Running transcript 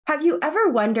Have you ever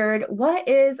wondered what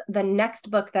is the next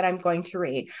book that I'm going to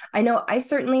read? I know I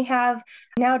certainly have.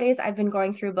 Nowadays, I've been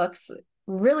going through books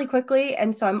really quickly,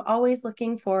 and so I'm always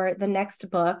looking for the next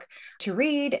book to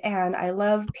read, and I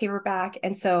love paperback.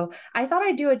 And so I thought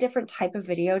I'd do a different type of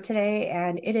video today,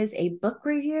 and it is a book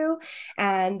review.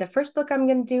 And the first book I'm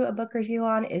going to do a book review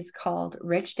on is called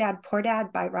Rich Dad, Poor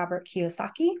Dad by Robert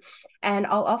Kiyosaki. And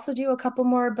I'll also do a couple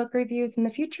more book reviews in the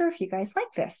future if you guys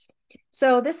like this.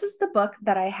 So this is the book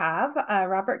that I have.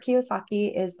 Robert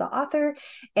Kiyosaki is the author,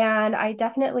 and I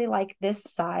definitely like this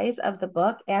size of the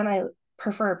book, and I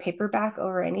prefer a paperback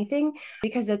over anything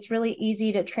because it's really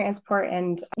easy to transport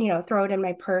and, throw it in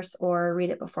my purse or read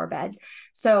it before bed.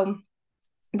 So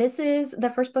this is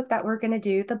the first book that we're going to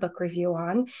do the book review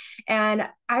on. And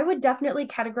I would definitely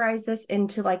categorize this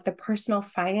into like the personal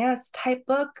finance type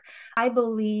book. I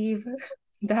believe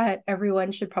that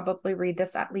everyone should probably read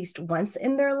this at least once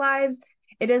in their lives.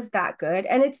 It is that good.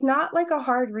 And it's not like a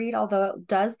hard read, although it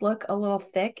does look a little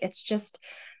thick. It's just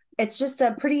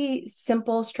a pretty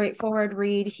simple, straightforward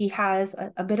read. He has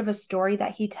a bit of a story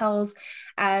that he tells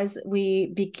as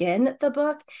we begin the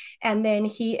book, and then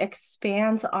he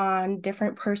expands on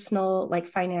different personal, like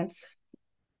finance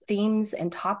themes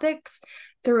and topics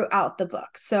throughout the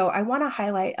book. So I want to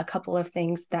highlight a couple of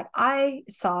things that I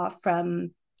saw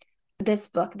from this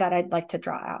book that I'd like to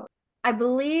draw out. I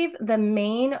believe the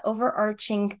main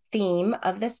overarching theme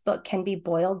of this book can be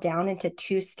boiled down into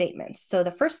two statements. So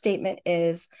the first statement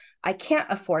is, I can't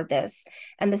afford this.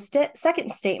 And the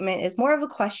second statement is more of a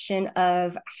question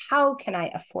of, how can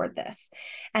I afford this?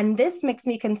 And this makes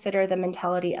me consider the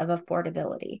mentality of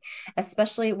affordability,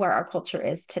 especially where our culture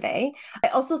is today. I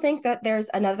also think that there's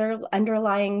another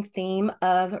underlying theme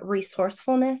of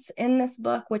resourcefulness in this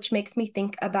book, which makes me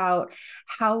think about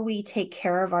how we take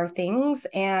care of our things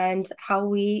and how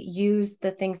we use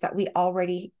the things that we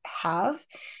already have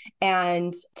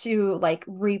and to like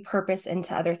repurpose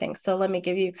into other things. So let me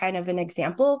give you kind of an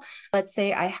example. Let's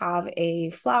say I have a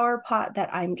flower pot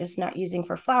that I'm just not using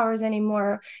for flowers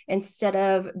anymore. Instead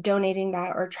of donating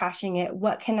that or trashing it,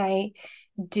 what can I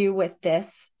do with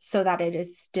this so that it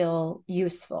is still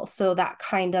useful? So that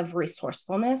kind of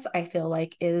resourcefulness, I feel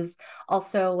like, is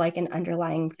also like an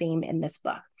underlying theme in this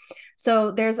book.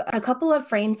 So there's a couple of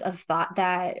frames of thought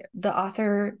that the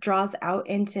author draws out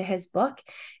into his book,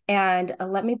 and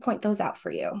let me point those out for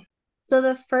you. So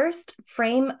the first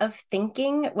frame of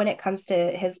thinking when it comes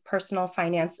to his personal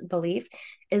finance belief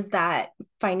is that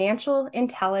financial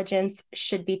intelligence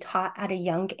should be taught at a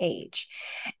young age.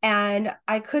 And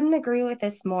I couldn't agree with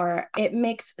this more. It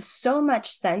makes so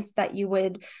much sense that you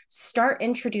would start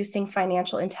introducing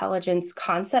financial intelligence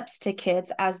concepts to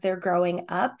kids as they're growing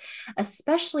up,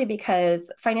 especially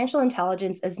because financial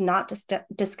intelligence is not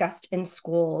discussed in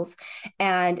schools,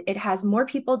 and it has more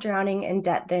people drowning in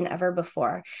debt than ever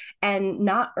before and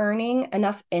not earning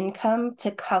enough income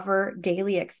to cover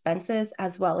daily expenses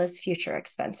as well as future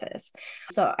expenses.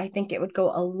 So I think it would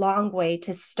go a long way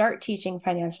to start teaching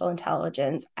financial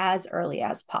intelligence as early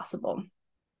as possible.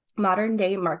 Modern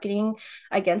day marketing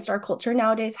against our culture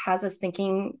nowadays has us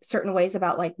thinking certain ways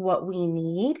about like what we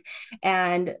need.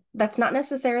 And that's not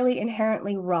necessarily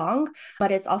inherently wrong,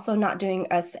 but it's also not doing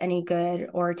us any good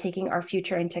or taking our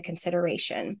future into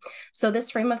consideration. So this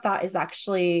frame of thought is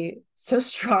actually so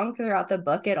strong throughout the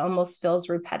book, it almost feels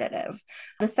repetitive.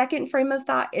 The second frame of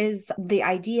thought is the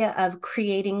idea of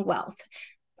creating wealth.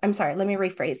 I'm sorry, let me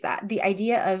rephrase that. The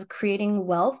idea of creating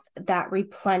wealth that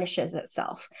replenishes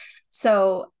itself.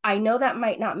 So I know that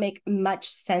might not make much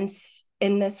sense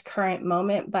in this current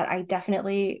moment, but I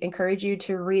definitely encourage you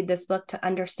to read this book to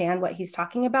understand what he's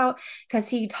talking about, because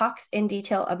he talks in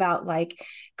detail about like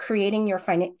creating your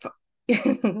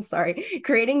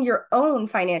creating your own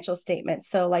financial statement.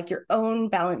 So like your own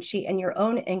balance sheet and your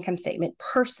own income statement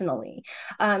personally,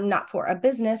 not for a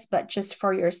business, but just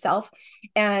for yourself.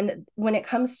 And when it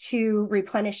comes to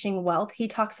replenishing wealth, he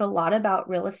talks a lot about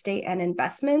real estate and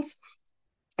investments.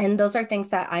 And those are things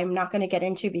that I'm not going to get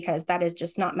into because that is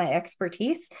just not my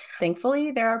expertise.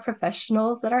 Thankfully, there are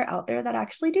professionals that are out there that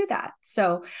actually do that.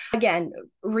 So again,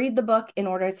 read the book in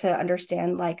order to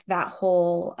understand like that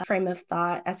whole frame of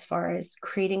thought as far as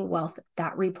creating wealth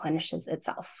that replenishes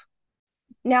itself.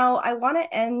 Now, I want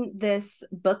to end this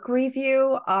book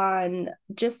review on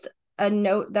just a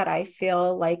note that I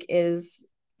feel like is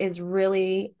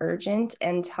really urgent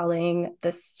in telling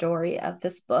the story of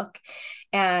this book.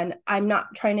 And I'm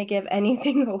not trying to give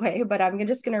anything away, but I'm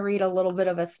just going to read a little bit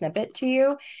of a snippet to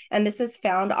you. And this is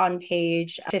found on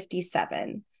page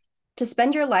 57. To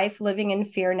spend your life living in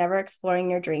fear, never exploring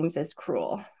your dreams is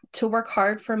cruel. To work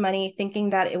hard for money,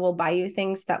 thinking that it will buy you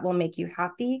things that will make you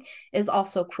happy is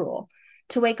also cruel.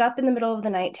 To wake up in the middle of the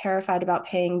night terrified about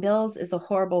paying bills is a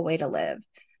horrible way to live.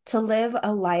 To live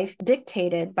a life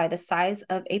dictated by the size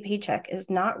of a paycheck is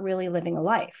not really living a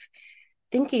life.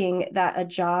 Thinking that a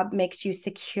job makes you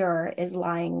secure is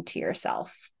lying to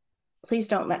yourself. Please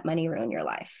don't let money ruin your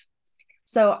life.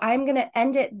 So I'm going to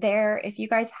end it there. If you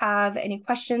guys have any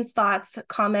questions, thoughts,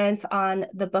 comments on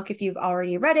the book, if you've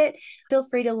already read it, feel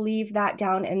free to leave that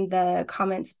down in the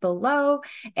comments below,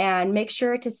 and make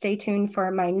sure to stay tuned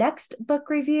for my next book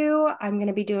review. I'm going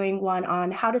to be doing one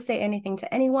on how to say anything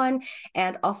to anyone,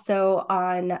 and also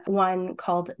on one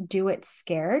called Do It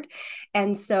Scared.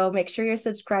 And so make sure you're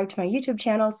subscribed to my YouTube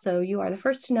channel so you are the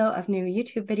first to know of new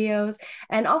YouTube videos.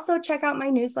 And also check out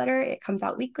my newsletter. It comes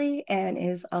out weekly and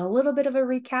is a little bit of a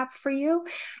recap for you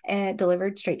and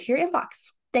delivered straight to your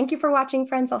inbox. Thank you for watching,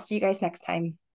 friends. I'll see you guys next time.